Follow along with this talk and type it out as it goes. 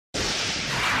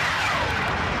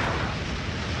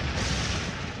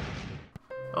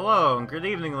Hello and good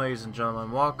evening, ladies and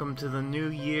gentlemen. Welcome to the new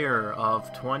year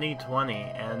of 2020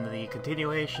 and the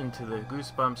continuation to the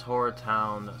Goosebumps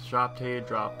HorrorTown Drop to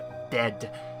Drop Dead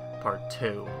Part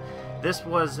 2. This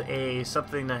was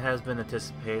something that has been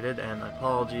anticipated, and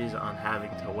apologies on having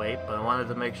to wait, but I wanted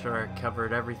to make sure I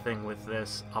covered everything with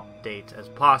this update as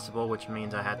possible, which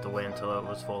means I had to wait until it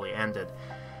was fully ended.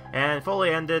 And fully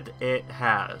ended, it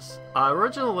has.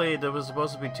 Originally, there was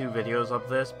supposed to be 2 videos of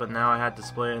this, but now I had to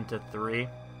split it into 3.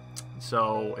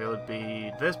 So it would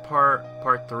be this part,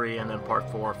 part 3, and then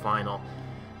part 4 final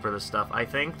for this stuff. I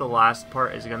think the last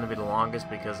part is going to be the longest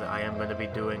because I am going to be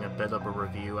doing a bit of a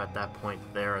review at that point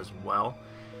there as well.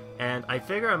 And I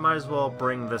figure I might as well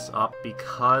bring this up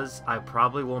because I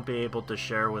probably won't be able to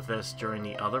share with this during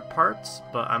the other parts,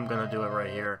 but I'm going to do it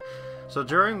right here. So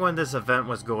during when this event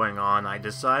was going on, I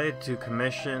decided to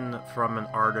commission from an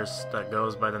artist that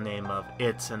goes by the name of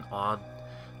It's an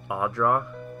Audra,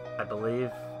 I believe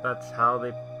that's how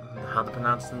to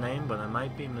pronounce the name, but I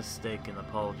might be mistaken.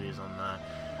 Apologies on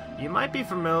that. You might be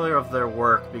familiar with their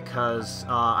work because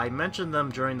I mentioned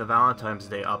them during the Valentine's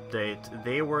Day update.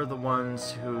 They were the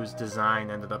ones whose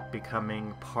design ended up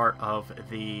becoming part of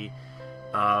the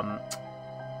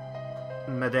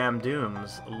Madame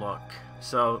Doom's look.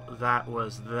 So that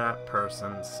was that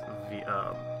person's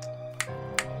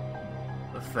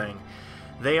thing.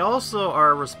 They also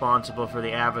are responsible for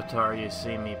the avatar you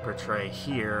see me portray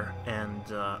here and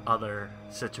other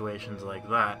situations like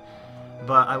that.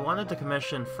 But I wanted to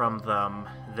commission from them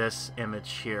this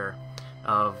image here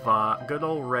of good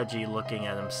old Reggie looking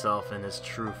at himself in his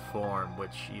true form,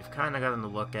 which you've kind of gotten to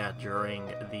look at during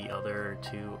the other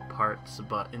 2 parts,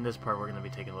 but in this part we're going to be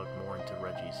taking a look more into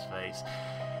Reggie's face.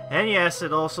 And yes,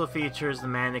 it also features the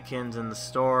mannequins in the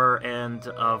store, and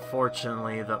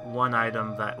fortunately, the one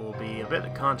item that will be a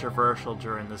bit controversial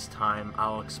during this time.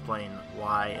 I'll explain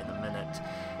why in a minute.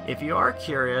 If you are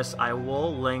curious, I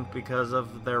will link because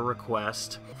of their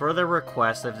request. For their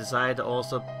request, I've decided to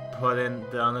also put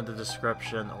down in the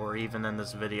description, or even in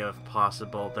this video if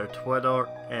possible, their Twitter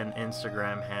and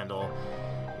Instagram handle,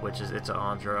 which is It's an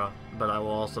Audra, but I will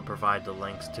also provide the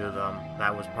links to them.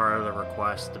 That was part of the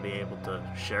request to be able to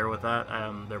share with that.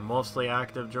 They're mostly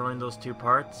active during those 2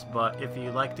 parts, but if you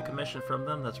like to commission from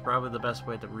them, that's probably the best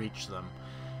way to reach them.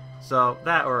 So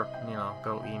that, or, you know,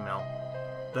 go email.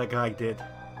 That guy did.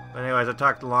 But anyways, I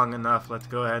talked long enough. Let's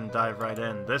go ahead and dive right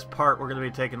in. This part, we're going to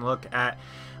be taking a look at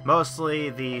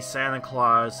mostly the Santa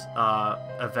Claus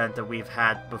event that we've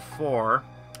had before,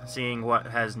 seeing what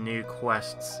has new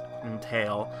quests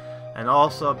entail, and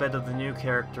also a bit of the new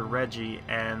character Reggie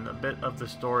and a bit of the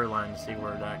storyline to see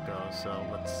where that goes. So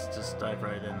let's just dive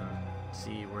right in and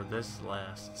see where this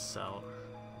lasts out,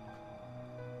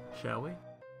 shall we?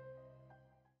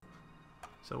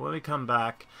 So when we come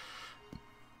back,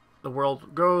 the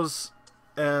world goes,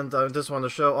 and I just want to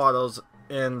show all those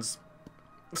ends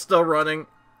still running.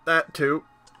 That too,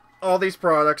 all these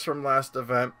products from last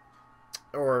event,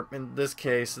 or in this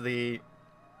case the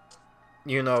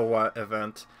you-know-what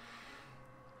event,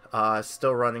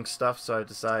 still running stuff, so I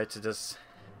decided to just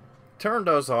turn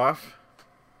those off.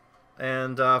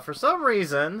 And for some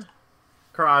reason,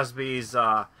 Crosby's,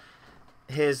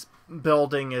 his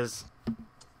building is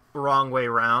wrong way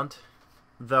round,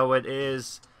 though it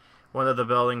is one of the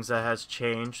buildings that has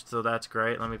changed, so that's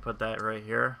great. Let me put that right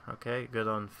here. Okay, good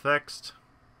on fixed.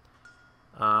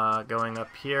 Going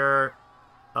up here,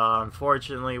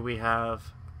 unfortunately we have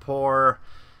poor,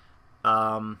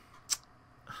 I'm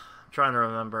trying to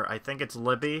remember, I think it's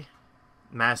Libby,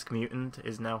 Mask Mutant,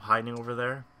 is now hiding over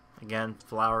there. Again,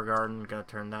 Flower Garden, gonna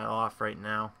turn that off right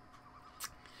now.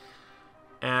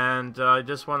 And I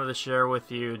just wanted to share with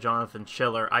you Jonathan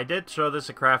Chiller. I did show this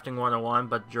at Crafting 101,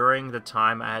 but during the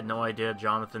time I had no idea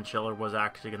Jonathan Chiller was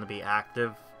actually going to be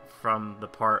active from the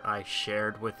part I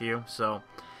shared with you. So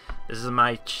this is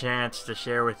my chance to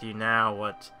share with you now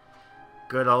what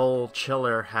good old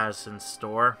Chiller has in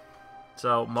store.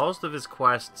 So most of his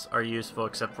quests are useful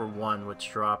except for one,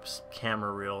 which drops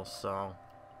camera reels, so,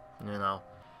 you know,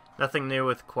 nothing new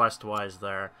with quest-wise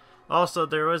there. Also,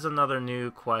 there was another new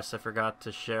quest I forgot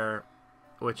to share,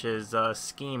 which is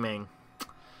scheming.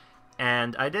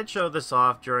 And I did show this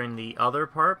off during the other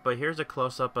part, but here's a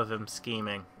close-up of him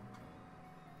scheming.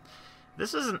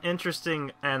 This is an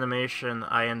interesting animation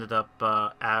I ended up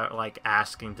like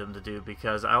asking them to do,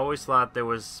 because I always thought there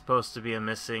was supposed to be a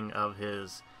missing of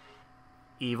his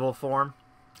evil form.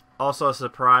 Also a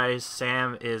surprise,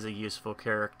 Sam is a useful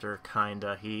character,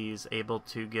 kinda. He's able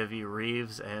to give you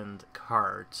Reeves and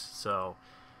cards, so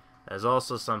there's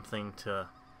also something to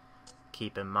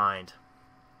keep in mind.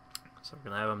 So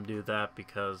we're gonna have him do that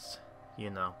because,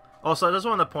 you know, Also, I just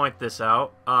want to point this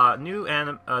out.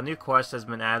 New quest has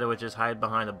been added, which is hide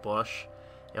behind a bush.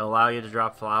 It'll allow you to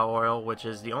drop flower oil, which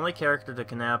is the only character that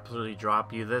can absolutely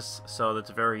drop you this, so that's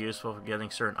very useful for getting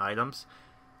certain items.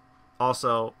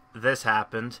 Also, this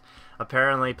happened.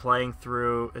 Apparently, playing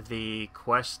through the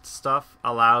quest stuff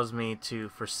allows me to,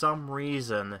 for some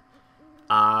reason,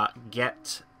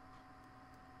 get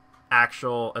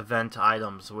actual event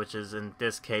items, which is in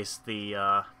this case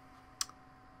the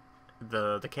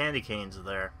candy canes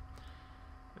there.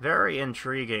 Very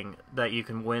intriguing that you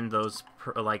can win those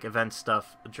like event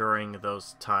stuff during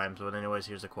those times. But anyways,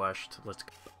 here's a quest. Let's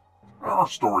go. Our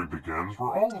story begins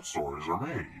where all stories are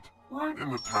made, right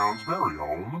in the town's very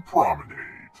own promenade.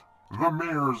 The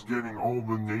mayor is getting all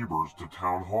the neighbors to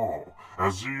town hall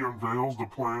as he unveils the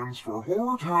plans for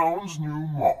HorrorTown's new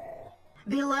mall.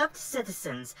 Beloved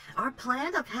citizens, our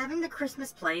plan of having the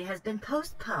Christmas play has been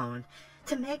postponed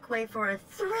to make way for a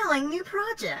thrilling new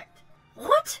project.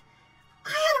 What? I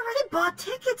had already bought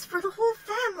tickets for the whole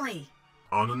family.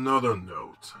 On another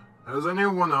note, has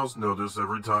anyone else noticed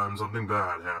every time something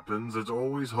bad happens, it's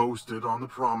always hosted on the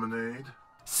promenade?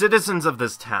 Citizens of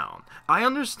this town, I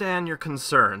understand your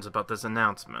concerns about this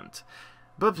announcement,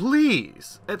 but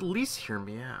please, at least hear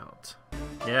me out.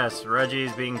 Yes,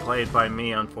 Reggie's being played by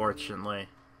me, unfortunately.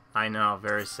 I know,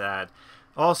 very sad.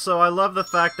 Also, I love the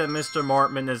fact that Mr.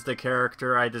 Mortman is the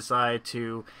character I decided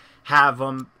to have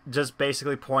him just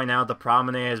basically point out the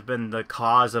promenade has been the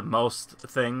cause of most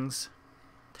things.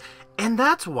 And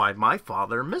that's why my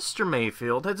father, Mr.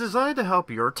 Mayfield, has decided to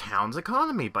help your town's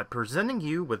economy by presenting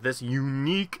you with this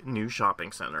unique new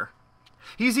shopping center.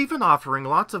 He's even offering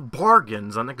lots of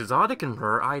bargains on exotic and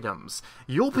rare items.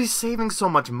 You'll be saving so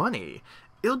much money,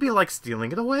 it'll be like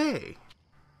stealing it away.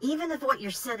 Even if what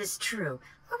you said is true,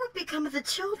 what would become of the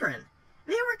children?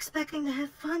 They were expecting to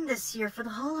have fun this year for the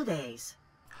holidays.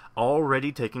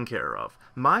 Already taken care of.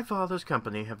 My father's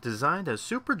company have designed a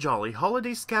super jolly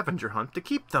holiday scavenger hunt to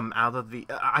keep them out of the...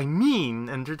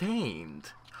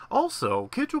 entertained. Also,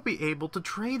 kids will be able to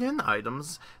trade in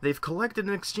items they've collected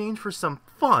in exchange for some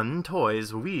fun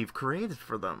toys we've created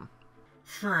for them.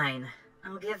 Fine.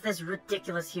 I'll give this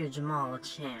ridiculous huge mall a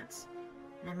chance.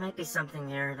 There might be something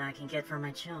there that I can get for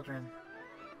my children.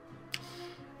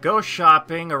 Go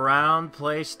shopping around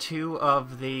place 2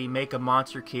 of the Make a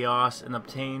Monster kiosk and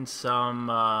obtain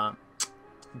some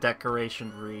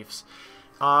decoration wreaths.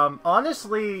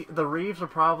 Honestly, the wreaths are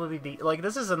probably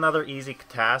this is another easy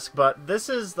task, but this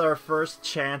is their first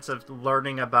chance of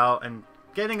learning about and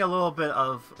getting a little bit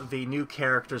of the new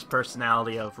character's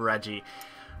personality of Reggie.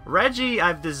 Reggie,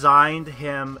 I've designed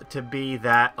him to be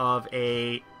that of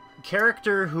a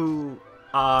character who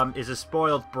is a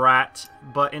spoiled brat,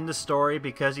 but in the story,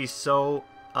 because he's so,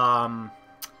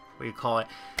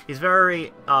 he's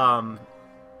very, I'm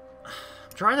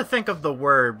trying to think of the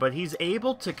word, but he's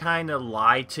able to kind of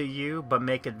lie to you, but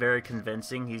make it very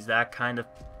convincing. He's that kind of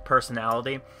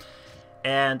personality.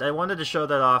 And I wanted to show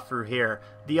that off through here.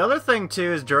 The other thing,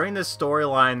 too, is during this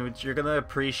storyline, which you're going to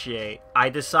appreciate, I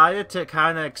decided to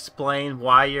kind of explain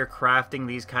why you're crafting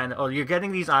these you're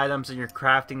getting these items and you're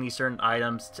crafting these certain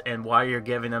items and why you're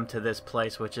giving them to this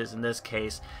place, which is, in this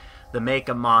case, the Make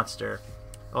a Monster.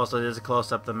 Also, there's a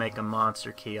close-up of the Make a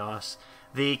Monster kiosk.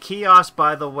 The kiosk,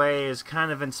 by the way, is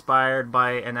kind of inspired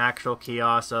by an actual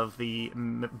kiosk of the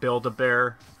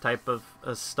Build-A-Bear type of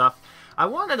stuff. I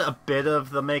wanted a bit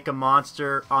of the Make a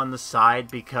Monster on the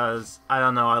side because, I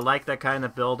don't know, I like that kind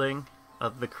of building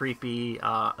of the creepy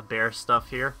bear stuff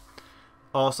here.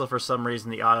 Also, for some reason,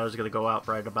 the audio is going to go out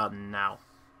right about now.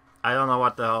 I don't know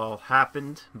what the hell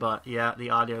happened, but yeah,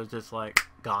 the audio is just like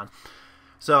gone.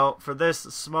 So, for this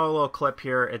small little clip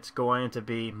here, it's going to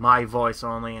be my voice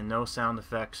only and no sound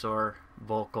effects or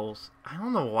vocals. I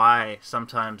don't know why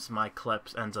sometimes my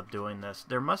clips ends up doing this.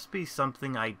 There must be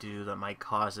something I do that might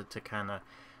cause it to kind of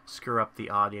screw up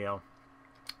the audio.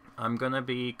 I'm going to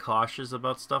be cautious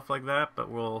about stuff like that, but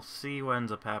we'll see what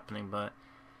ends up happening. But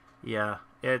yeah,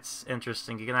 it's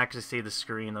interesting. You can actually see the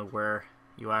screen of where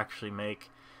you actually make.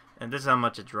 And this is how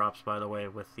much it drops, by the way,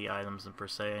 with the items and per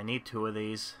se. I need 2 of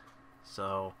these.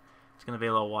 So, it's going to be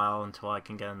a little while until I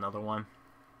can get another one.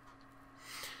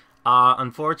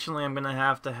 Unfortunately, I'm going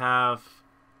to have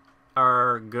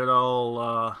our good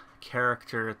old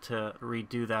character to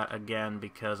redo that again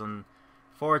because,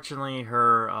 unfortunately,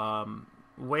 her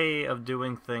way of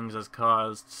doing things has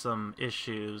caused some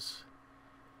issues.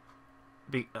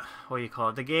 What do you call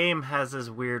it? The game has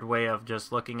this weird way of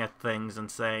just looking at things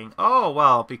and saying, oh,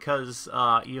 well, because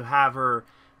you have her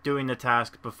doing the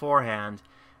task beforehand,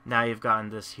 now you've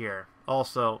gotten this here.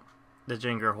 Also, the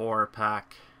Ginger Horror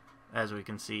Pack, as we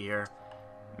can see here,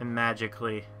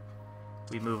 magically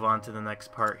we move on to the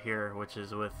next part here, which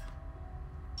is with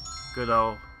good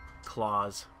old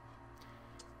Claus,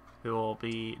 who will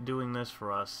be doing this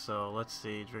for us. So let's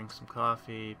see, drink some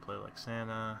coffee, play like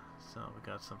Santa. So we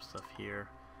got some stuff here.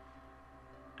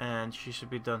 And she should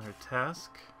be done her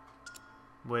task,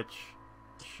 which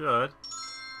should.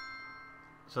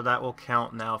 So that will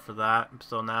count now for that.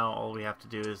 So now all we have to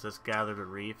do is just gather the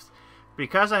wreaths.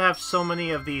 Because I have so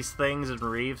many of these things and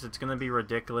wreaths, it's going to be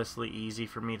ridiculously easy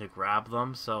for me to grab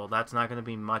them. So that's not going to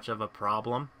be much of a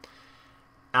problem.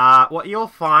 What you'll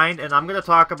find, and I'm going to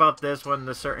talk about this when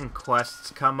the certain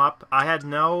quests come up. I had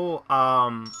no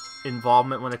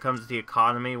involvement when it comes to the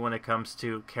economy, when it comes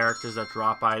to characters that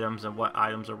drop items and what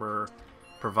items were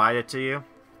provided to you.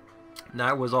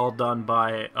 That was all done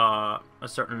by a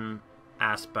certain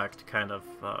aspect, kind of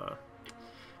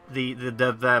the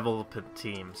development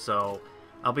team. So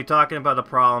I'll be talking about a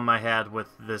problem I had with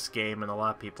this game and a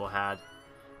lot of people had.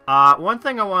 One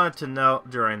thing I wanted to note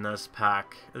during this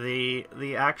pack,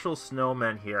 the actual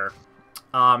snowmen here,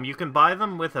 you can buy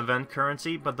them with event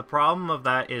currency, but the problem of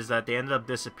that is that they ended up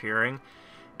disappearing.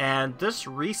 And this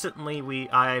recently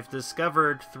I've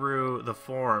discovered through the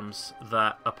forums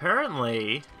that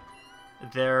apparently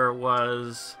there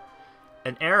was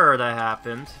an error that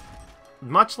happened.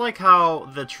 Much like how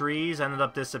the trees ended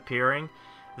up disappearing,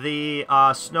 the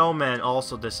snowmen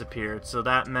also disappeared, so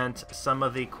that meant some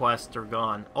of the quests are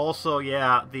gone. Also,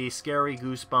 yeah, the scary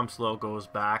Goosebumps logo is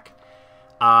back.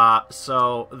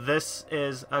 So this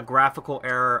is a graphical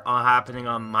error happening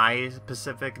on my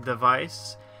specific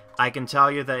device. I can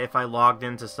tell you that if I logged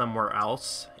into somewhere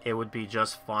else, it would be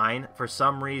just fine. For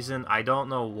some reason, I don't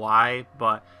know why,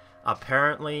 but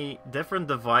apparently different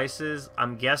devices,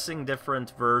 I'm guessing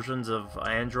different versions of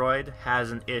Android,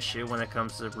 has an issue when it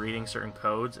comes to reading certain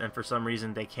codes, and for some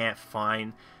reason they can't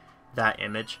find that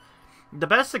image. The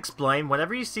best explain,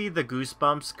 whenever you see the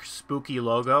Goosebumps spooky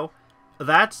logo,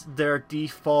 that's their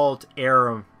default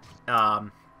error,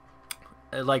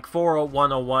 like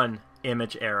 40101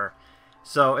 image error.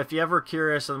 So if you're ever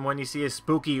curious and when you see a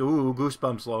spooky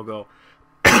Goosebumps logo,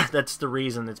 that's the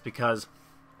reason. It's because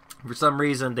for some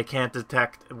reason they can't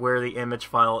detect where the image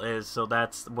file is, so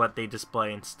that's what they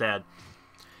display instead.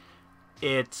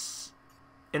 It's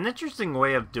an interesting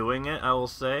way of doing it, I will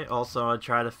say. Also, I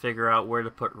try to figure out where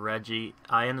to put Reggie.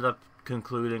 I ended up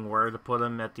concluding where to put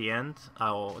him at the end.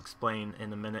 I will explain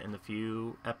in a minute in a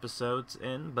few episodes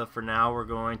in, but for now we're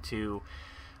going to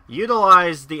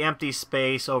utilize the empty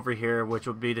space over here, which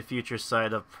will be the future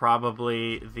site of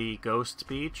probably the Ghost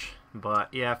Beach.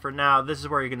 But yeah, for now, this is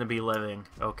where you're going to be living.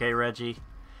 Okay, Reggie?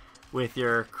 With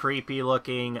your creepy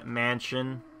looking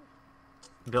mansion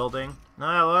building.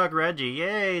 Oh, look, Reggie.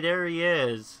 Yay, there he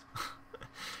is.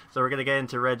 So we're going to get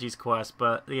into Reggie's quest.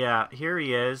 But yeah, here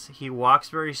he is. He walks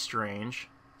very strange.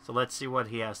 So let's see what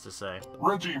he has to say.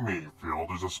 Reggie Mayfield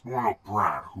is a spoiled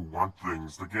brat who wants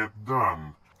things to get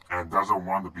done and doesn't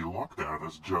want to be looked at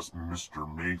as just Mr.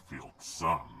 Mayfield's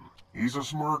son. He's a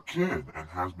smart kid and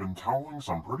has been telling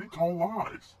some pretty tall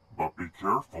lies, but be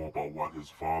careful about what his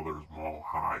father's mall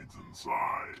hides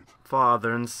inside.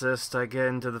 Father insists I get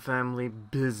into the family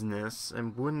business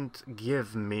and wouldn't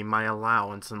give me my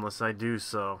allowance unless I do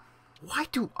so. Why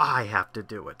do I have to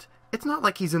do it? It's not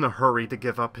like he's in a hurry to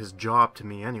give up his job to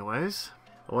me anyways.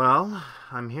 Well,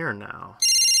 I'm here now.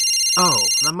 Oh,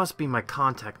 that must be my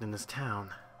contact in this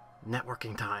town.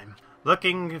 Networking time.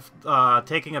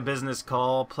 Taking a business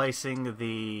call, placing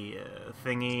the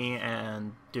thingy,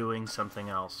 and doing something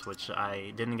else, which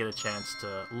I didn't get a chance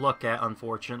to look at,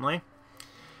 unfortunately.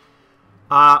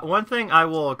 One thing I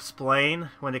will explain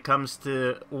when it comes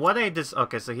to what I just...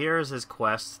 Okay, so here's his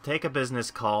quest. Take a business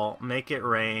call, make it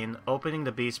rain, opening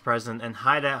the beast present, and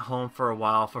hide at home for a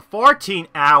while for 14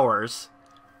 hours.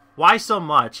 Why so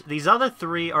much? These other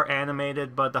three are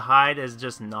animated, but the hide is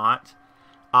just not.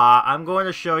 I'm going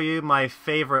to show you my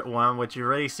favorite one, which you've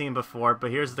already seen before,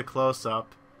 but here's the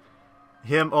close-up.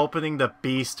 Him opening the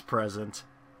beast present.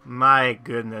 My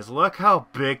goodness, look how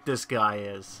big this guy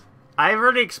is. I've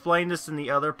already explained this in the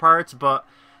other parts, but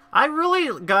I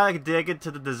really gotta dig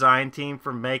into the design team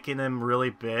for making him really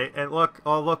big. And look,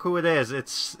 oh look who it is.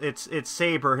 It's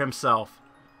Saber himself.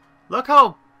 Look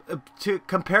how, to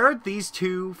compare these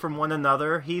two from one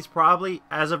another, he's probably,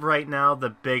 as of right now,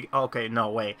 the big... Okay, no,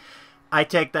 wait. I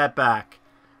take that back.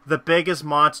 The biggest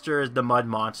monster is the Mud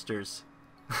Monsters.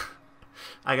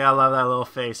 I gotta love that little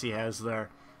face he has there.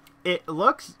 It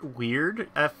looks weird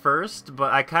at first,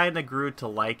 but I kind of grew to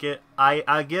like it.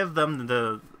 I give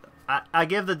them I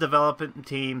give the development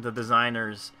team, the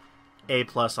designers, A+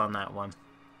 on that one.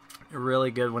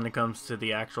 Really good when it comes to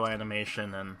the actual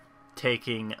animation and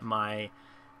taking my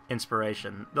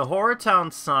inspiration. The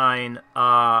HorrorTown sign,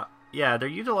 yeah, they're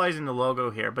utilizing the logo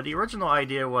here, but the original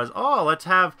idea was, oh, let's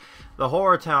have the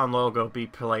HorrorTown logo be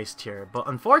placed here. But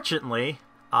unfortunately,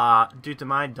 due to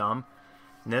my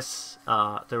dumbness,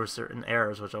 there were certain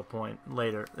errors, which I'll point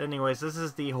later. Anyways, this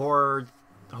is the Horror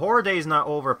Days Not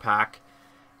Over pack,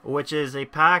 which is a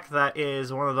pack that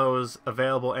is one of those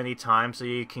available anytime, so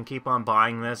you can keep on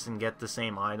buying this and get the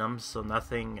same items, so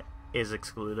nothing is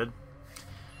excluded.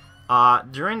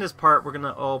 During this part, we're going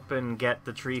to get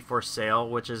the tree for sale,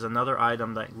 which is another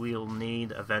item that we'll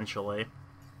need eventually.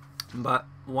 But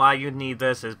why you need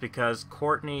this is because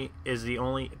Courtney is the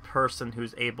only person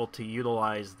who's able to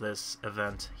utilize this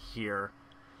event here,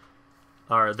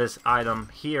 or this item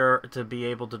here, to be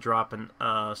able to drop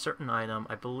a certain item.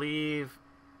 I believe,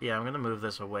 yeah, I'm going to move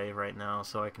this away right now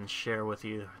so I can share with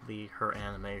you her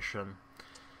animation.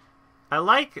 I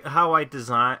like how I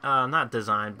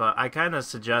but I kind of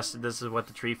suggested this is what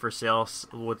the tree for sale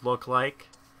would look like.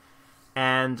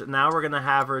 And now we're going to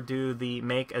have her do the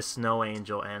Make a Snow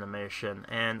Angel animation.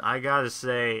 And I gotta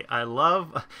say,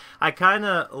 I kind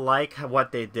of like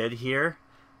what they did here.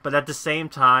 But at the same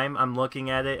time, I'm looking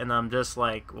at it and I'm just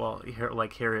like, well,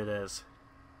 here it is.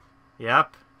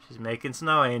 Yep, she's making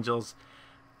snow angels.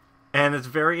 And it's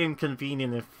very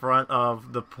inconvenient in front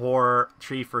of the poor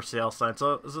tree for sale sign.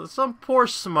 So some poor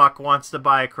schmuck wants to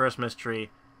buy a Christmas tree.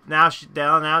 Now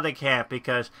they can't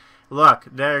because, look,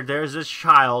 there's this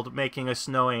child making a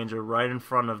snow angel right in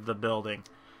front of the building.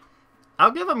 I'll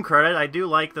give them credit. I do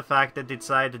like the fact that they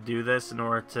decided to do this in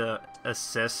order to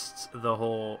assist the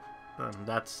whole...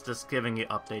 that's just giving you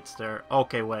updates there.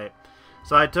 Okay, wait.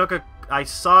 So I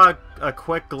saw a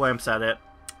quick glimpse at it.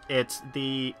 It's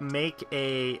the make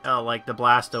a, like the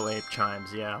Blasto Ape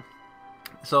chimes, yeah.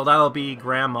 So that'll be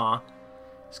Grandma.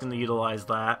 Just gonna utilize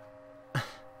that.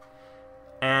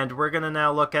 And we're gonna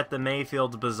now look at the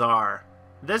Mayfield Bazaar.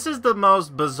 This is the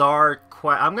most bizarre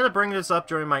I'm gonna bring this up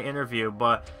during my interview,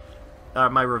 but,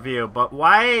 my review, but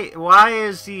why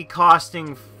is he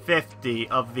costing 50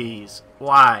 of these?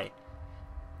 Why?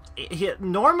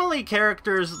 Normally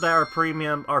characters that are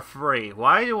premium are free.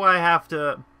 Why do I have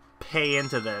to pay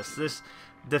into this? This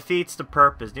defeats the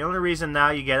purpose. The only reason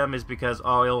now you get them is because,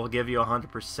 oh, it'll give you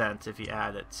 100% if you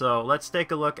add it. So let's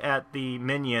take a look at the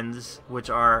minions, which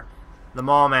are the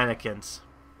mall mannequins.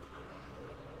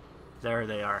 There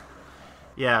they are.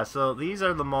 Yeah, so these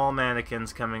are the mall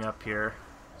mannequins coming up here.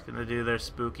 It's gonna do their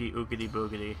spooky oogity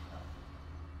boogity.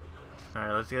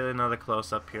 Alright, let's get another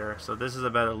close up here. So this is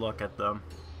a better look at them,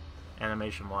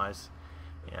 animation wise.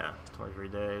 Yeah, 23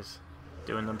 days.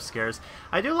 Doing them scares.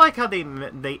 I do like how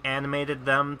they animated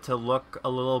them to look a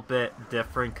little bit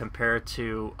different compared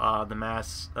to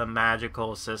the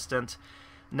magical assistant.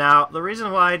 Now, the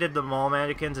reason why I did the mall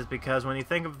mannequins is because when you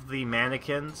think of the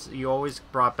mannequins, you always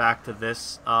brought back to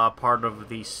this part of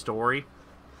the story.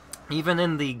 Even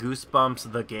in the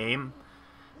Goosebumps the game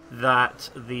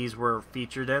that these were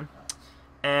featured in.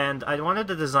 And I wanted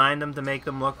to design them to make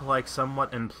them look like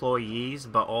somewhat employees,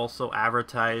 but also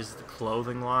advertise the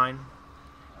clothing line.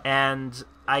 And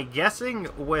I'm guessing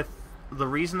with the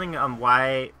reasoning on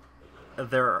why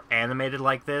they're animated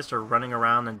like this, or running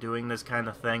around and doing this kind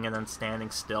of thing and then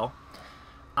standing still,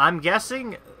 I'm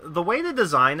guessing the way to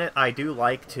design it, I do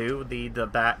like too.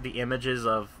 The images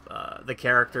of the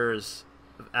characters'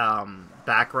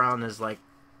 background is like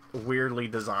weirdly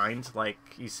designed. Like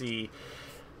you see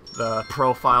the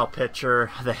profile picture,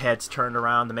 the head's turned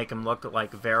around to make them look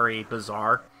like very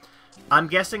bizarre. I'm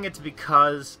guessing it's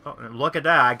because, oh, look at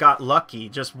that, I got lucky,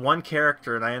 just one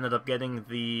character, and I ended up getting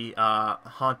the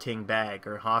haunting bag,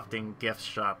 or haunting gift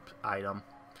shop item.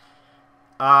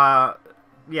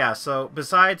 Yeah, so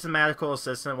besides the magical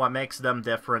assistant, what makes them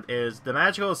different is the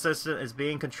magical assistant is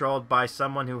being controlled by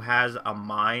someone who has a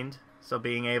mind, so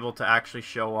being able to actually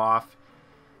show off,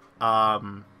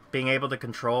 being able to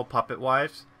control puppet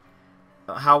wives.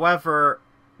 However,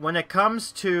 when it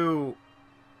comes to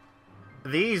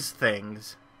these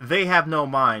things, they have no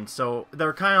mind, so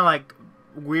they're kind of like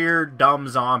weird, dumb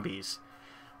zombies.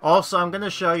 Also, I'm going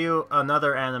to show you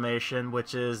another animation,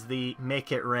 which is the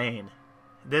Make It Rain.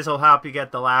 This will help you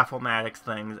get the Laugh-O-Matics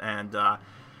things, and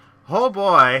oh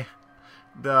boy,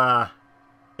 the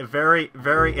very,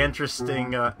 very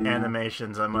interesting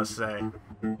animations, I must say.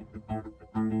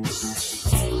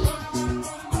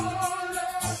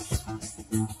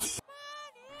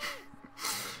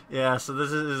 Yeah, so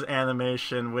this is his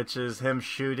animation, which is him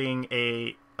shooting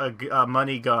a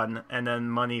money gun, and then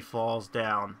money falls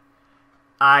down.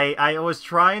 I was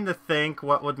trying to think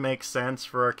what would make sense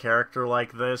for a character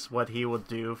like this, what he would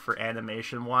do for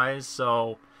animation-wise,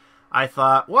 so I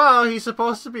thought, well, he's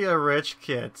supposed to be a rich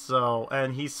kid, so,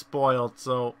 and he's spoiled,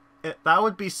 so that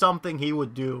would be something he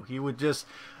would do. He would just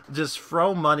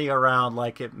throw money around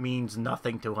like it means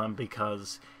nothing to him,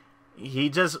 because he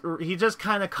just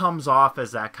kind of comes off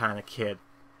as that kind of kid.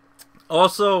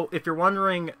 Also, if you're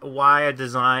wondering why I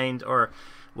designed, or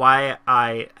why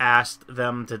I asked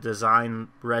them to design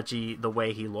Reggie the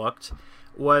way he looked,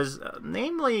 was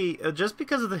namely just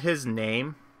because of his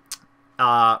name.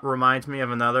 Reminds me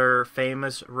of another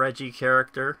famous Reggie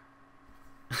character.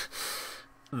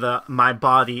 The "my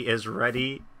body is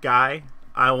ready" guy.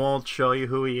 I won't show you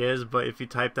who he is, but if you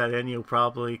type that in, you'll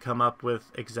probably come up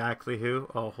with exactly who.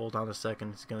 Oh, hold on a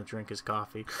second. He's gonna drink his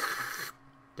coffee.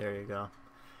 There you go.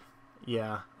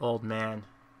 Yeah, old man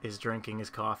is drinking his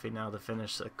coffee now to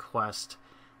finish a quest.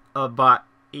 But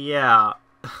yeah.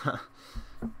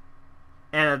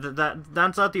 And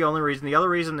that's not the only reason. The other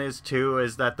reason is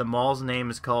that the mall's name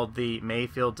is called the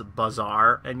Mayfield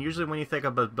Bazaar. And usually when you think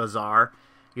of a bazaar,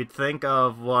 you'd think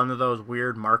of one of those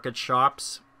weird market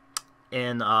shops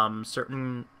in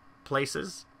certain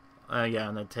places. Yeah,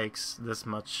 and it takes this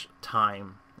much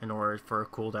time in order for a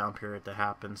cooldown period to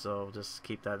happen. So just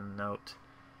keep that in note.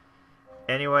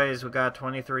 Anyways, we got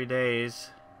 23 days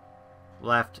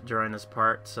left during this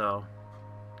part, so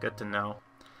good to know.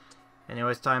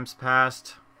 Anyways, time's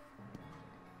passed.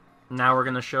 Now we're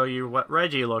going to show you what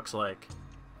Reggie looks like.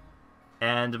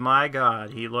 And my god,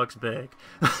 he looks big.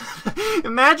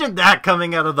 Imagine that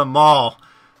coming out of the mall.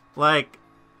 Like,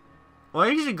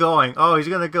 where is he going? Oh, he's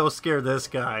going to go scare this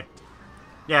guy.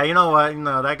 Yeah, you know what?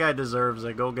 No, that guy deserves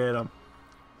it. Go get him.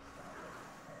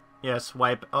 Yeah,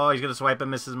 swipe. Oh, he's going to swipe at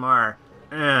Mrs. Marr.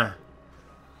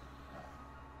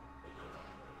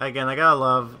 Again, I gotta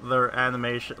love their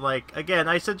animation. Like, again,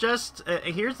 I suggest...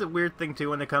 here's the weird thing, too,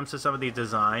 when it comes to some of these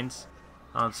designs.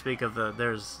 Speak of the...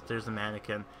 There's the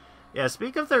mannequin. Yeah,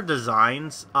 speak of their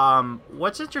designs.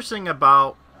 What's interesting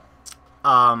about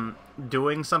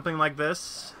doing something like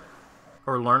this,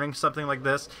 or learning something like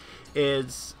this,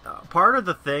 is part of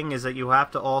the thing is that you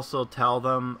have to also tell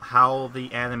them how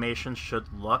the animation should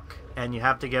look, and you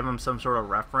have to give them some sort of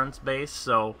reference base.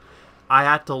 So I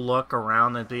had to look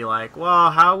around and be like,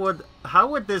 well, how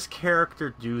would this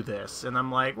character do this? And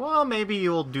I'm like, well, maybe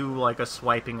you'll do like a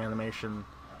swiping animation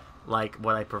like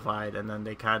what I provide, and then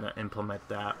they kind of implement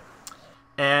that.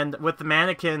 And with the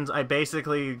mannequins, I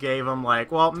basically gave them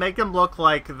like, well, make them look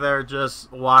like they're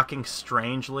just walking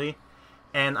strangely.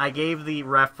 And I gave the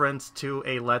reference to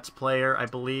a Let's Player. I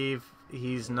believe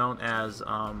he's known as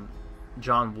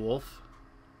John Wolf.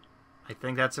 I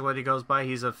think that's what he goes by.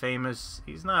 He's a famous...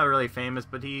 He's not really famous,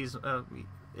 but he's...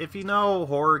 if you know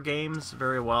horror games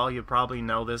very well, you probably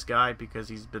know this guy because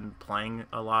he's been playing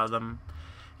a lot of them.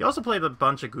 He also played a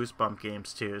bunch of Goosebumps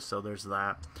games too, so there's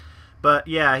that. But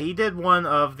yeah, he did one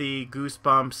of the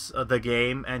Goosebumps, the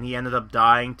game, and he ended up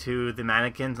dying to the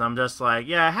mannequins. I'm just like,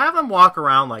 yeah, have them walk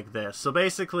around like this. So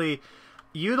basically,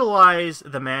 utilize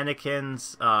the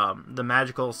mannequins, the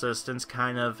magical assistants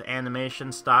kind of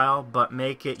animation style, but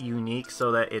make it unique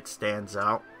so that it stands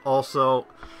out. Also,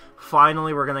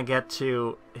 finally, we're going to get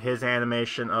to his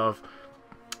animation of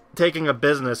taking a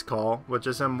business call, which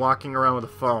is him walking around with a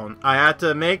phone. I had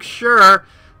to make sure...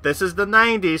 This is the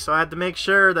 90s, so I had to make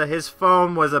sure that his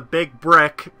phone was a big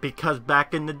brick, because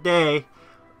back in the day,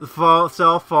 the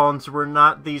cell phones were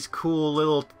not these cool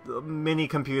little mini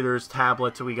computers,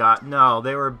 tablets we got. No,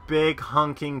 they were big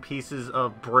hunking pieces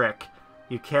of brick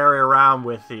you carry around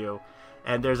with you.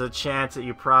 And there's a chance that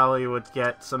you probably would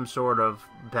get some sort of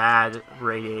bad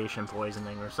radiation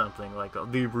poisoning or something, like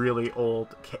the really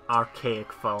old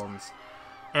archaic phones.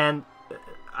 And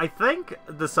I think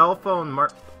the cell phone...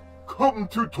 Come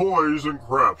to Toys and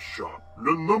Crafts Shop,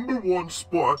 the #1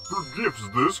 spot for gifts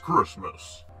this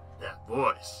Christmas. That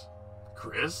voice.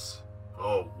 Kris?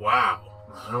 Oh, wow.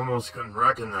 I almost couldn't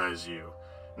recognize you.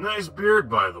 Nice beard,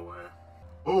 by the way.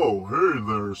 Oh, hey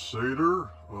there, Satyr.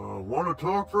 Want to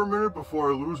talk for a minute before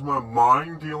I lose my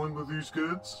mind dealing with these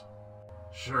kids?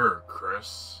 Sure,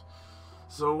 Kris.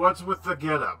 So what's with the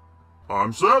getup?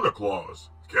 I'm Santa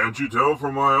Claus. Can't you tell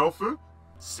from my outfit?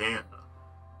 Santa?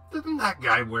 Didn't that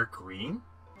guy wear green?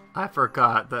 I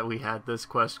forgot that we had this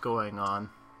quest going on.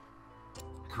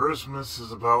 Christmas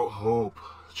is about hope,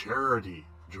 charity,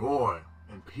 joy,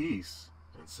 and peace.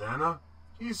 And Santa,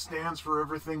 he stands for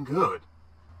everything good.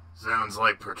 Sounds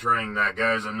like portraying that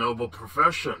guy's a noble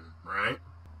profession, right?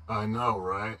 I know,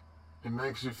 right? It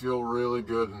makes you feel really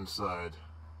good inside.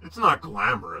 It's not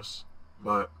glamorous,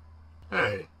 but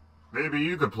hey, maybe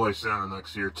you could play Santa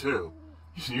next year too.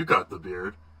 You got the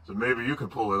beard. So maybe you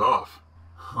could pull it off.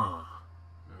 Huh.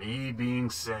 Me being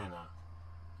Santa.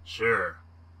 Sure.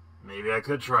 Maybe I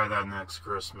could try that next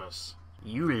Christmas.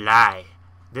 You lie.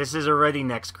 This is already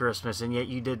next Christmas, and yet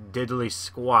you did diddly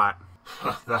squat.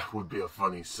 That would be a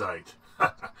funny sight.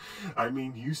 I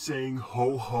mean, you saying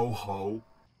ho ho ho?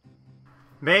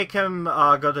 Make him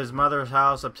go to his mother's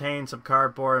house, obtain some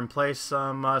cardboard, and place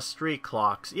some street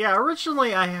clocks. Yeah,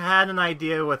 originally I had an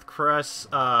idea with Kris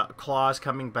Claus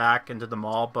coming back into the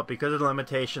mall, but because of the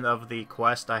limitation of the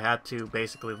quest, I had to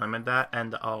basically limit that,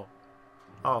 and oh,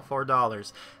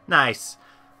 $4. Nice.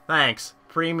 Thanks.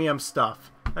 Premium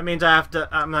stuff. That means I have to,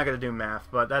 I'm not going to do math,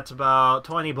 but that's about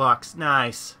 20 bucks.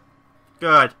 Nice.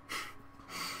 Good.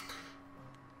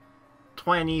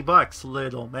 20 bucks,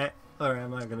 little man. Alright, I'm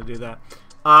not going to do that.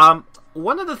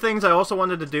 One of the things I also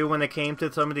wanted to do when it came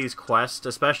to some of these quests,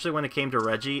 especially when it came to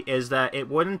Reggie, is that it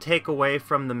wouldn't take away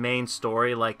from the main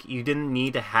story. Like, you didn't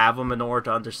need to have them in order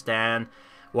to understand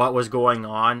what was going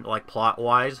on, like,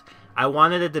 plot-wise. I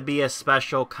wanted it to be a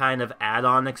special kind of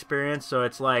add-on experience, so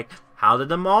it's like, how did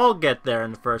the mall get there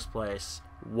in the first place?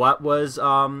 What was,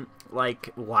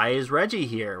 like, why is Reggie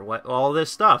here? What, all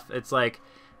this stuff. It's like,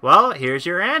 well, here's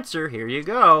your answer. Here you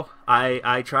go.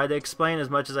 I try to explain as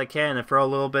much as I can and throw a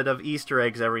little bit of Easter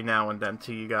eggs every now and then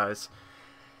to you guys.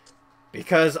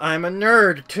 Because I'm a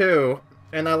nerd, too.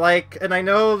 And I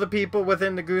know the people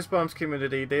within the Goosebumps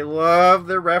community, they love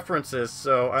their references.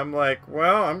 So I'm like,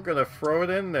 well, I'm going to throw it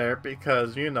in there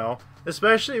because, you know,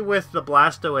 especially with the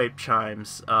Blasto-Ape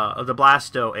chimes, the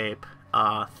Blasto-Ape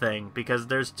thing. Because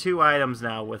there's 2 items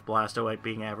now with Blasto-Ape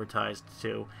being advertised,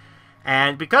 too.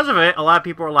 And because of it, a lot of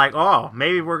people are like, oh,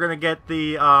 maybe we're going to get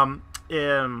the, what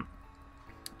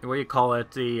do you call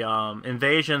it, the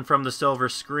invasion from the Silver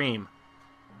Scream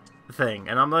thing.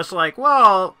 And I'm just like,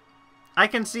 well, I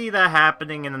can see that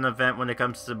happening in an event when it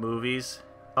comes to movies.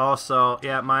 Also,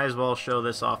 yeah, might as well show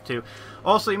this off too.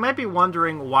 Also, you might be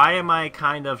wondering, why am I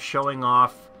kind of showing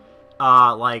off,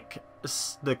 like,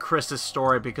 the Kris's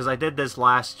story, because I did this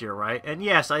last year, right? And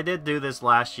yes, I did do this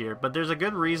last year, but there's a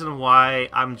good reason why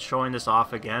I'm showing this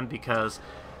off again, because,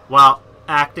 well,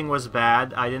 acting was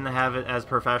bad. I didn't have it as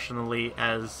professionally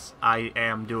as I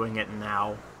am doing it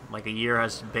now. Like, a year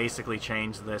has basically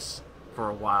changed this for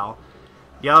a while.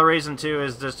 The other reason, too,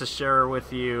 is just to share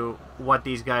with you what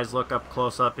these guys look up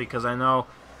close up, because I know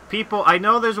people, I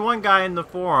know there's one guy in the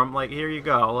forum, like, here you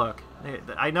go, look.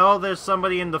 I know there's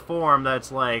somebody in the forum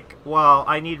that's like, well,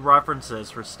 I need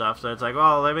references for stuff, so it's like,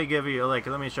 oh, let me give you, like,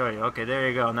 let me show you. Okay, there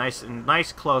you go,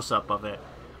 nice close-up of it.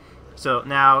 So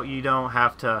now you don't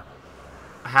have to,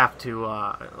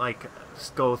 like,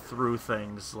 go through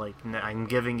things, like, I'm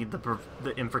giving you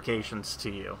the implications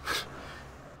to you.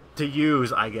 To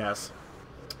use, I guess.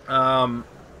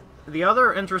 The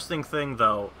other interesting thing,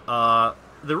 though,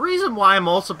 the reason why I'm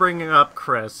also bringing up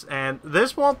Kris, and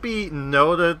this won't be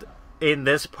noted in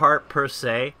this part per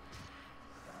se,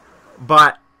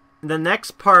 but the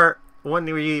next part, when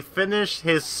we finish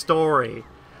his story,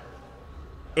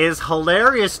 is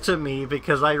hilarious to me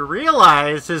because I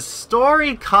realize his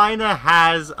story kind of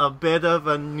has a bit of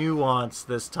a nuance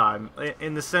this time,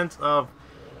 in the sense of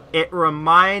it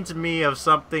reminds me of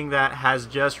something that has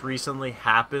just recently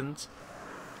happened,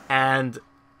 and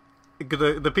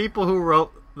the people who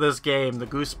wrote this game, the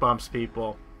Goosebumps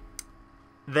people,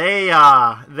 they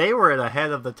were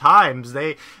ahead of the times.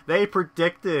 They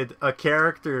predicted a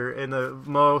character in the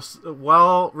most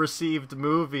well-received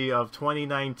movie of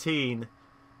 2019.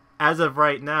 As of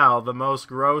right now, the most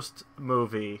grossed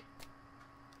movie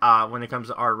when it comes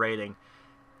to R rating.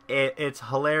 It's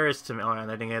hilarious to me. Oh, and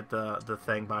I didn't get the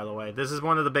thing, by the way. This is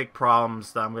one of the big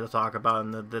problems that I'm going to talk about,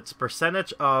 and its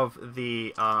percentage of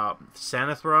the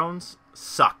Santa Thrones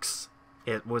sucks.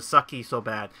 It was sucky so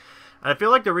bad. I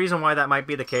feel like the reason why that might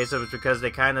be the case is because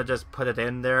they kind of just put it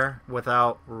in there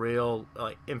without real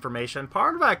information.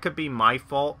 Part of that could be my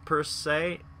fault, per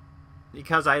se,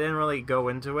 because I didn't really go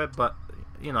into it, but,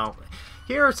 you know,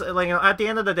 here's, like, you know, at the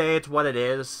end of the day, it's what it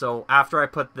is. So after I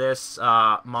put this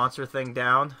monster thing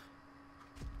down,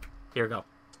 here we go.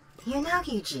 You know,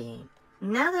 Eugene,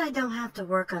 now that I don't have to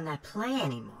work on that play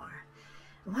anymore,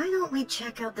 why don't we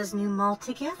check out this new mall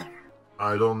together?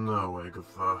 I don't know,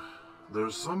 Agatha.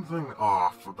 There's something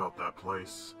off about that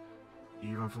place,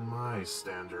 even from my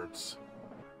standards.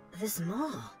 This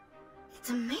mall, it's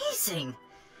amazing.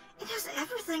 It has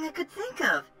everything I could think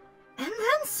of, and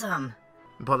then some.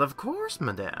 But of course,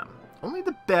 madame. Only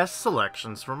the best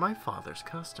selections for my father's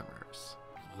customers.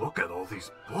 Look at all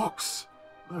these books.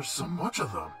 There's so much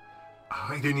of them.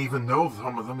 I didn't even know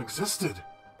some of them existed.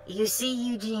 You see,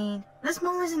 Eugene, this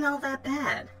mall isn't all that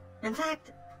bad. In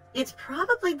fact, it's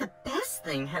probably the best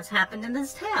thing has happened in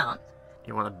this town.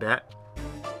 You want to bet?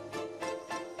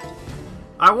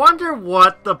 I wonder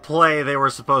what the play they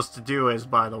were supposed to do is,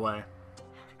 by the way.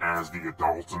 As the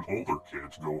adults and older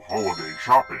kids go holiday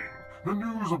shopping, the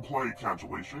news of play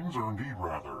cancellations are indeed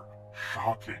rather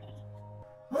shocking.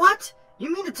 What?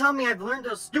 You mean to tell me I've learned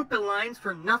those stupid lines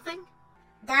for nothing?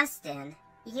 Dustin,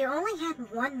 you only had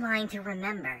one line to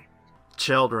remember.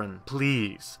 Children,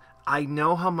 please. I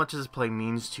know how much this play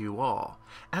means to you all.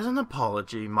 As an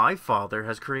apology, my father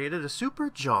has created a super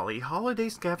jolly holiday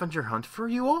scavenger hunt for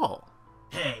you all.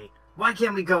 Hey, why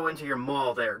can't we go into your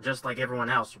mall there, just like everyone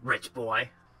else, rich boy?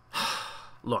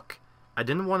 Look, I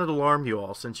didn't want to alarm you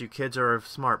all since you kids are a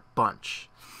smart bunch.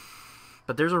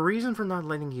 But there's a reason for not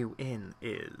letting you in,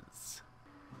 is...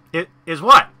 It is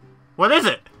what? What is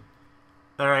it?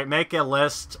 Alright, make a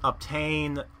list,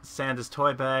 obtain Santa's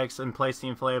toy bags, and place the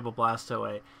inflatable blast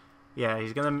away. Yeah,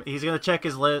 he's gonna check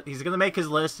his list. He's gonna make his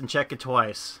list and check it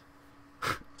twice.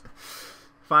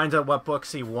 Find out what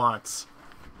books he wants.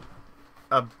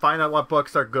 Find out what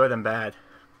books are good and bad.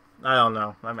 I don't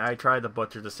know. I mean, I tried to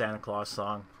butcher the Santa Claus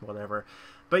song, whatever.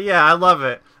 But yeah, I love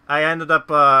it. I ended up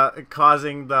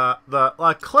causing the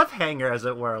cliffhanger, as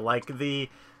it were, like the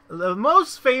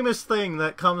most famous thing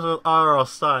that comes with R.L.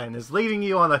 Stine is leaving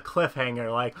you on a cliffhanger,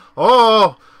 like,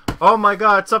 oh my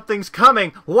god, something's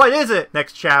coming. What is it?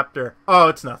 Next chapter. Oh,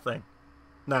 it's nothing.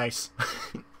 Nice.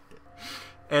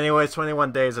 Anyways,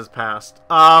 21 days has passed.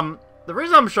 The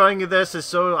reason I'm showing you this is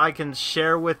so I can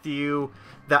share with you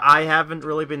that I haven't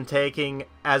really been taking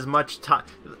as much time.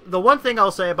 The one thing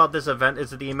I'll say about this event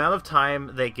is that the amount of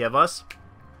time they give us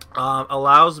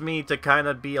allows me to kind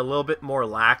of be a little bit more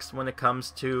lax when it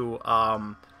comes to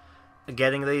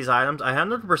getting these items. I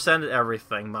 100%ed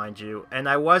everything, mind you, and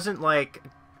I wasn't like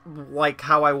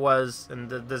how I was, and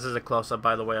this is a close-up,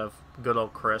 by the way, of good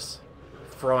old Kris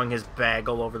throwing his bag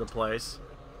all over the place.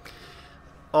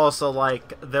 Also,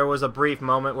 like, there was a brief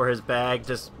moment where his bag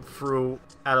just flew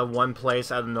out of one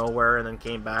place out of nowhere and then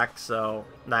came back, so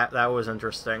that was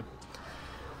interesting.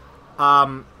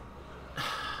 Where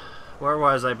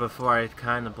was I before I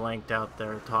kind of blanked out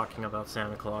there talking about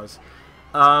Santa Claus?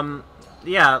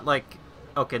 Yeah, like,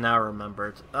 okay, now I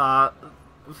remembered.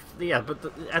 Yeah,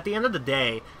 but at the end of the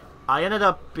day, I ended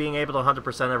up being able to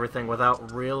 100% everything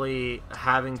without really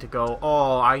having to go,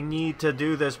 oh, I need to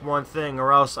do this one thing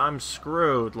or else I'm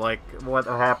screwed, like what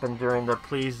happened during the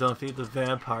Please Don't Feed the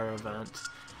Vampire event.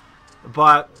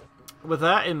 But with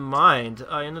that in mind,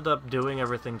 I ended up doing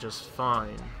everything just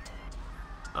fine.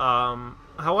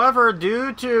 However,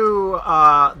 due to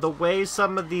the way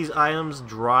some of these items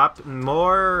dropped,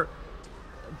 more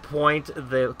point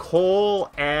the coal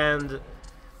and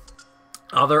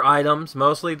other items,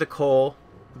 mostly the coal,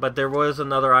 but there was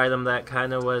another item that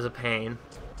kind of was a pain.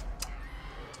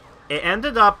 It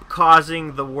ended up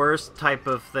causing the worst type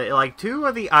of thing. Like, two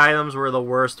of the items were the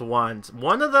worst ones.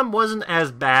 One of them wasn't as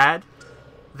bad.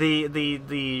 The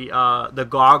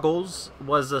goggles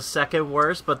was the second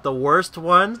worst, but the worst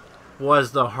one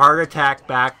was the heart attack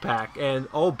backpack. And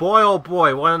oh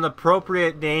boy, what an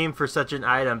appropriate name for such an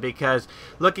item, because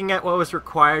looking at what was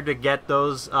required to get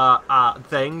those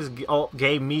things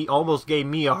almost gave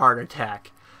me a heart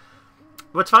attack.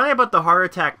 What's funny about the heart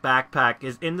attack backpack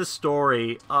is in the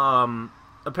story,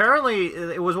 apparently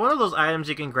it was one of those items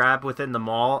you can grab within the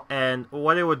mall, and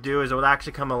what it would do is it would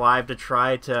actually come alive to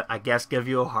try to, I guess, give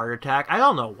you a heart attack. I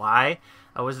don't know why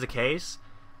that was the case.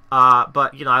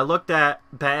 But, you know, I looked at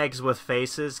bags with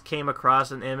faces, came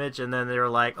across an image, and then they were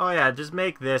like, oh yeah, just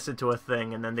make this into a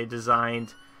thing. And then they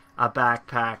designed a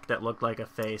backpack that looked like a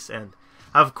face. And,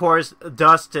 of course,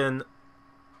 Dustin,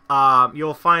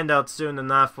 you'll find out soon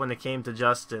enough when it came to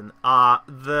Justin.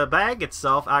 The bag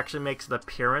itself actually makes an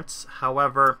appearance.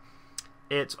 However,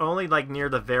 it's only, like, near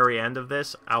the very end of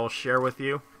this. I will share with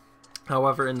you.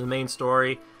 However, in the main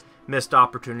story, missed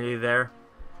opportunity there.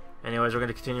 Anyways, we're going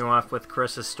to continue off with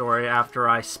Kris's story after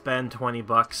I spend 20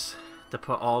 bucks to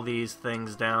put all these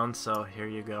things down, so here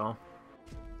you go.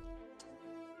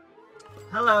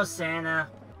 Hello, Santa.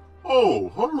 Oh,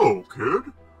 hello,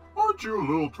 kid. Aren't you a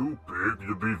little too big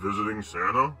to be visiting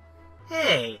Santa?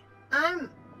 Hey,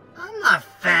 I'm not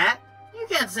fat. You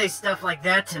can't say stuff like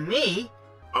that to me.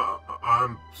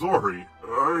 I'm sorry.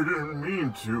 I didn't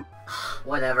mean to.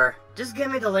 Whatever. Just give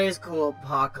me the latest cool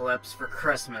apocalypse for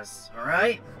Christmas,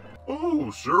 alright? Oh,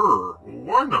 sure.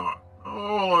 Why not?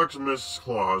 I'll ask Miss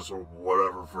Claus or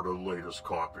whatever for the latest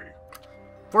copy.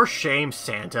 For shame,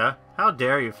 Santa. How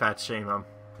dare you fat shame him?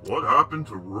 What happened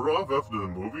to Rudolph after the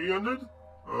movie ended?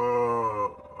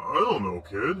 I don't know,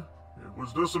 kid. It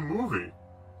was just a movie.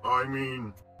 I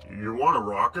mean, you want a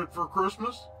rocket for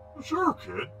Christmas? Sure,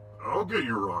 kid. I'll get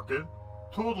you a rocket.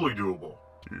 Totally doable.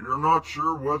 You're not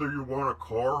sure whether you want a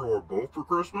car or both for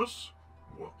Christmas?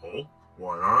 Well,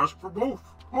 why not ask for both?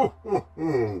 Oh,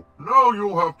 now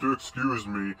you'll have to excuse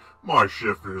me. My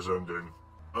shift is ending.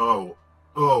 Oh,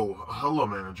 hello,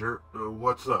 manager.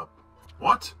 What's up?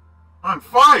 What? I'm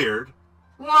fired?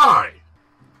 Why?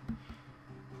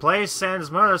 Play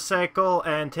Santa's motorcycle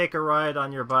and take a ride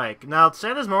on your bike. Now,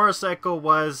 Santa's motorcycle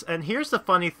was, and here's the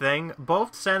funny thing,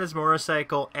 both Santa's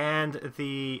motorcycle and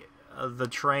the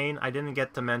train, I didn't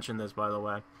get to mention this, by the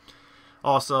way.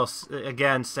 Also,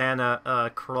 again,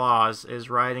 Santa Claus is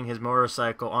riding his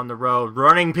motorcycle on the road,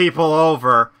 running people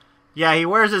over. Yeah, he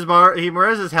wears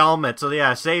his helmet, so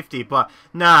yeah, safety, but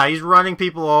nah, he's running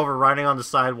people over, riding on the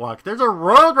sidewalk. There's a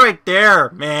road right there,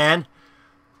 man.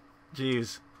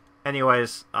 Jeez.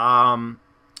 Anyways,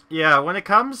 yeah, when it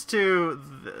comes to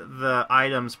the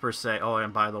items per se, oh,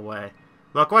 and by the way,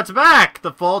 look what's back!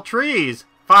 The fall trees!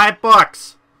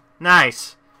 $5!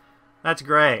 Nice. That's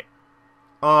great.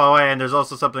 Oh, and there's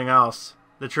also something else.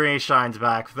 The tree shines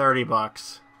back,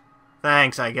 $30.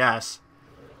 Thanks, I guess.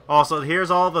 Also,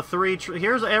 here's all the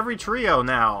here's every trio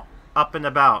now, up and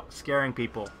about, scaring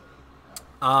people.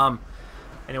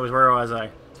 Anyways, where was I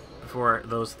before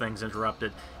those things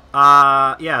interrupted?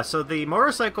 Yeah, so the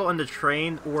motorcycle and the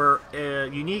train were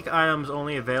unique items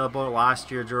only available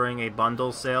last year during a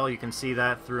bundle sale. You can see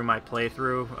that through my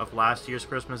playthrough of last year's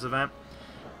Christmas event.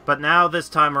 But now, this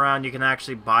time around, you can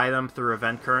actually buy them through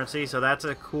event currency, so that's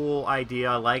a cool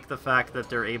idea. I like the fact that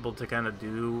they're able to kind of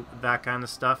do that kind of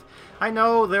stuff. I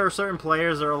know there are certain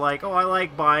players that are like, oh, I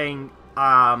like buying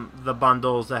the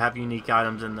bundles that have unique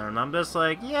items in there, and I'm just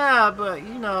like, yeah, but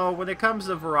you know, when it comes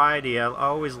to variety, I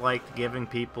always like giving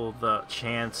people the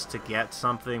chance to get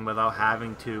something without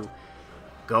having to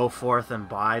go forth and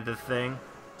buy the thing.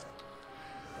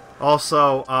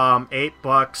 Also,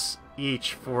 $8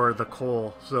 each for the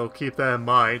coal, so keep that in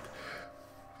mind.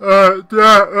 Why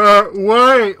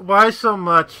so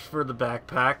much for the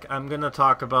backpack? I'm gonna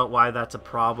talk about why that's a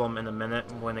problem in a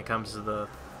minute when it comes to the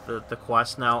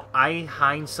quest. Now,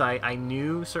 hindsight, I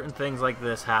knew certain things like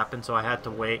this happened, so I had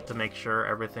to wait to make sure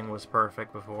everything was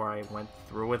perfect before I went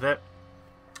through with it.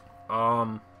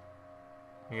 Yeah,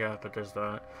 but there's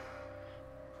that.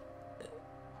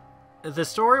 The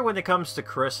story when it comes to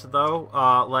Kris, though,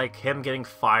 like him getting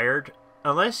fired,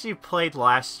 unless you played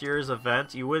last year's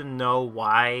event, you wouldn't know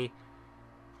why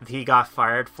he got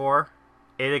fired for.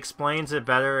 It explains it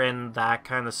better in that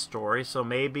kind of story, so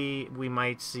maybe we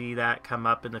might see that come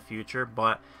up in the future.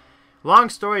 But long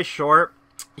story short,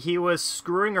 he was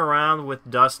screwing around with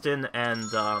Dustin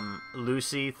and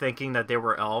Lucy, thinking that they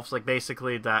were elves, like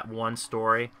basically that one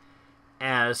story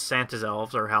as Santa's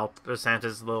elves or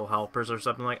Santa's little helpers or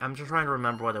something like. I'm just trying to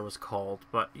remember what it was called,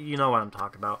 but you know what I'm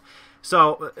talking about.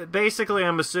 So basically,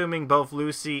 I'm assuming both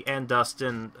Lucy and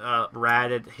Dustin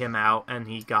ratted him out, and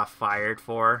he got fired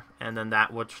for, and then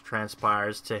that which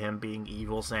transpires to him being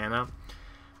evil Santa.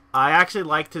 I actually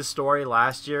liked his story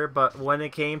last year, but when it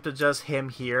came to just him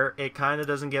here, it kind of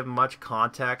doesn't give much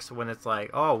context when it's like,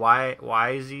 oh,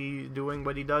 why is he doing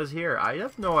what he does here? I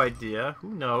have no idea.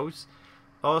 Who knows?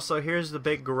 Also, here's the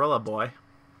big gorilla boy.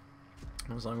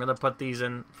 So I'm going to put these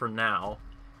in for now.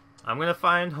 I'm going to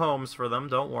find homes for them,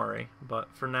 don't worry. But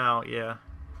for now, yeah.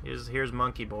 Here's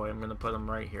Monkey Boy. I'm going to put him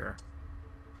right here.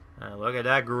 Look at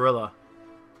that gorilla.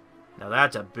 Now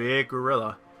that's a big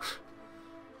gorilla.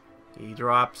 He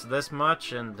drops this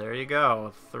much, and there you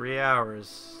go. 3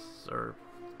 hours. Or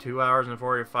 2 hours and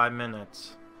 45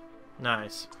 minutes.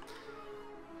 Nice.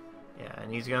 Yeah,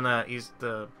 and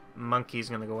the monkey's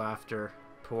going to go after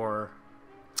poor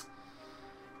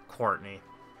Courtney.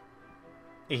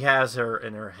 He has her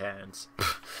in her hands.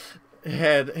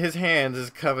 His hands is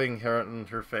covering her in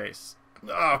her face.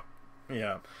 Oh,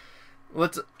 yeah.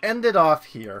 Let's end it off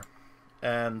here.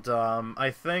 And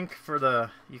I think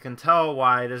you can tell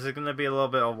why this is going to be a little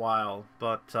bit a while,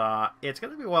 but it's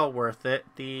going to be well worth it.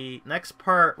 The next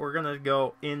part, we're going to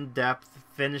go in depth,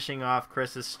 finishing off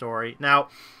Kris's story. Now,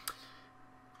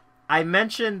 I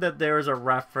mentioned that there was a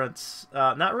reference,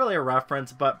 not really a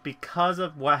reference, but because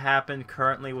of what happened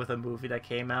currently with a movie that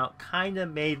came out, kind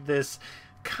of made this,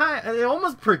 it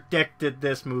almost predicted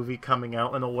this movie coming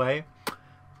out in a way.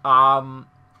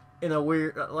 In a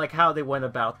weird, like how they went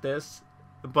about this.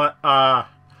 But yeah,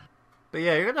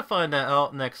 you're going to find that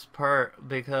out next part,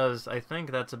 because I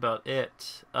think that's about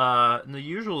it. The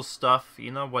usual stuff,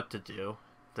 you know what to do.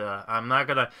 I'm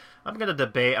gonna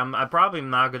debate. I'm probably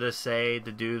not gonna say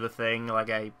to do the thing like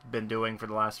I've been doing for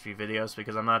the last few videos,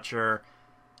 because I'm not sure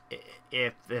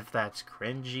if that's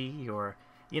cringy, or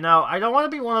you know, I don't want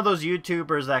to be one of those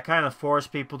YouTubers that kind of force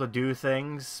people to do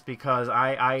things, because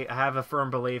I have a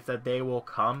firm belief that they will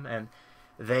come, and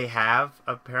They have.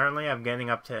 Apparently, I'm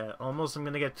getting up to almost. I'm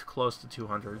gonna get close to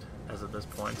 200 as of this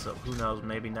point. So who knows?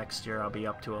 Maybe next year I'll be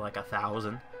up to like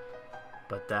 1,000.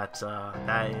 But that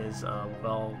is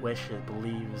well wishes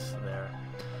believes there.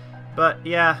 But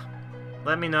yeah,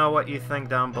 let me know what you think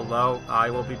down below. I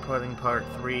will be putting part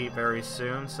 3 very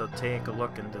soon, so take a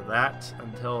look into that.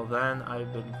 Until then,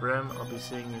 I've been Grim. I'll be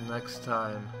seeing you next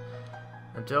time.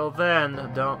 Until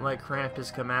then, don't let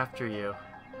Krampus come after you.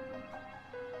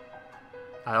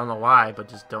 I don't know why, but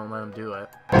just don't let him do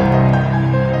it.